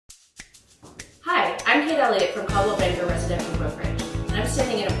Kate Elliott from Coldwell Residential Brokerage, and I'm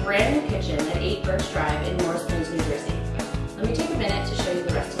standing in a brand new kitchen at 8 Burch Drive in Morris Plains, New Jersey. Let me take a minute to show you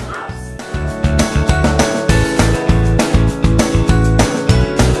the rest of the house.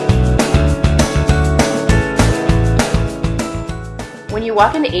 When you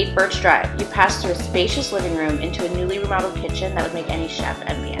walk into 8 Burch Drive, you pass through a spacious living room into a newly remodeled kitchen that would make any chef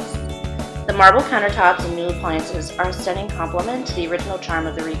envious. The marble countertops and new appliances are a stunning complement to the original charm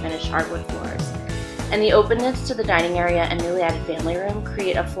of the refinished hardwood floors, and the openness to the dining area and newly added family room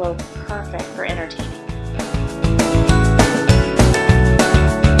create a flow perfect for entertaining.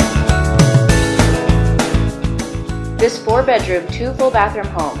 This 4-bedroom, 2 full bathroom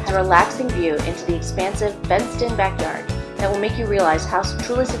home has a relaxing view into the expansive fenced-in backyard that will make you realize how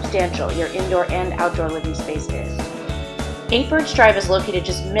truly substantial your indoor and outdoor living space is. 8 Burch Drive is located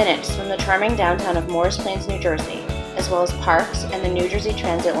just minutes from the charming downtown of Morris Plains, New Jersey, as well as parks and the New Jersey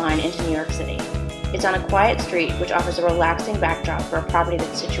Transit line into New York City. It's on a quiet street which offers a relaxing backdrop for a property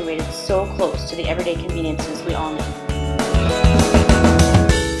that's situated so close to the everyday conveniences we all need.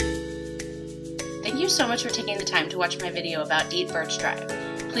 Thank you so much for taking the time to watch my video about 8 Burch Drive.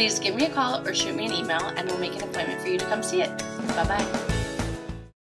 Please give me a call or shoot me an email and we'll make an appointment for you to come see it. Bye-bye.